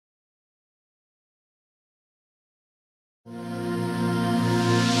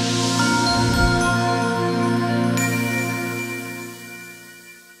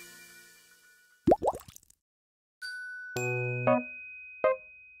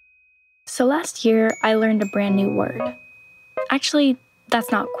So last year, I learned a brand new word. Actually,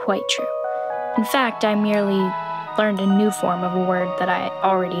 that's not quite true. In fact, I merely learned a new form of a word that I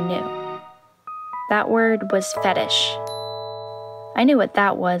already knew. That word was fetish. I knew what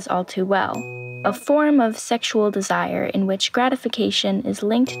that was all too well. A form of sexual desire in which gratification is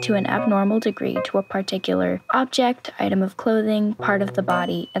linked to an abnormal degree to a particular object, item of clothing, part of the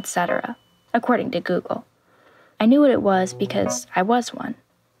body, etc., according to Google. I knew what it was because I was one.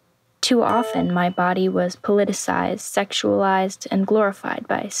 Too often, my body was politicized, sexualized, and glorified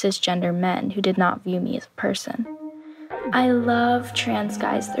by cisgender men who did not view me as a person. I love trans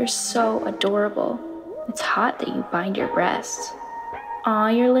guys, they're so adorable. It's hot that you bind your breasts. Aw,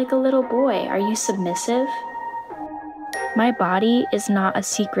 you're like a little boy, are you submissive? My body is not a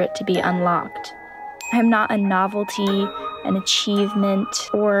secret to be unlocked. I'm not a novelty, an achievement,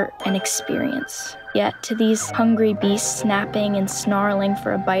 or an experience. Yet, to these hungry beasts snapping and snarling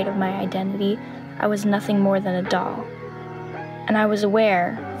for a bite of my identity, I was nothing more than a doll. And I was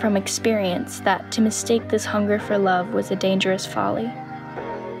aware, from experience, that to mistake this hunger for love was a dangerous folly.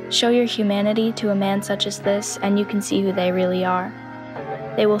 Show your humanity to a man such as this, and you can see who they really are.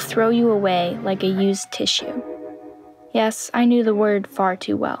 They will throw you away like a used tissue. Yes, I knew the word far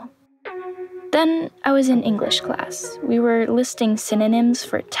too well. Then I was in English class. We were listing synonyms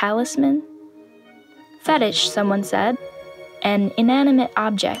for talisman. Fetish, someone said. An inanimate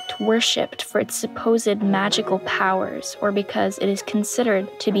object worshipped for its supposed magical powers or because it is considered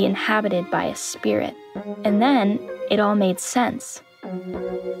to be inhabited by a spirit. And then it all made sense.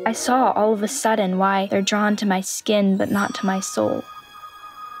 I saw all of a sudden why they're drawn to my skin but not to my soul.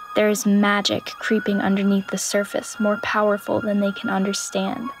 There is magic creeping underneath the surface, more powerful than they can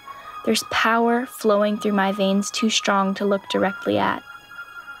understand. There's power flowing through my veins too strong to look directly at.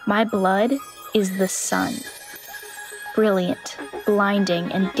 My blood is the sun. Brilliant,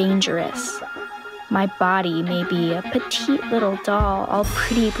 blinding, and dangerous. My body may be a petite little doll, all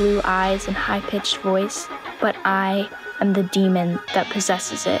pretty blue eyes and high-pitched voice, but I am the demon that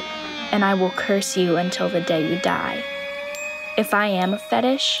possesses it, and I will curse you until the day you die. If I am a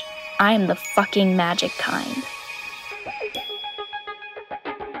fetish, I am the fucking magic kind.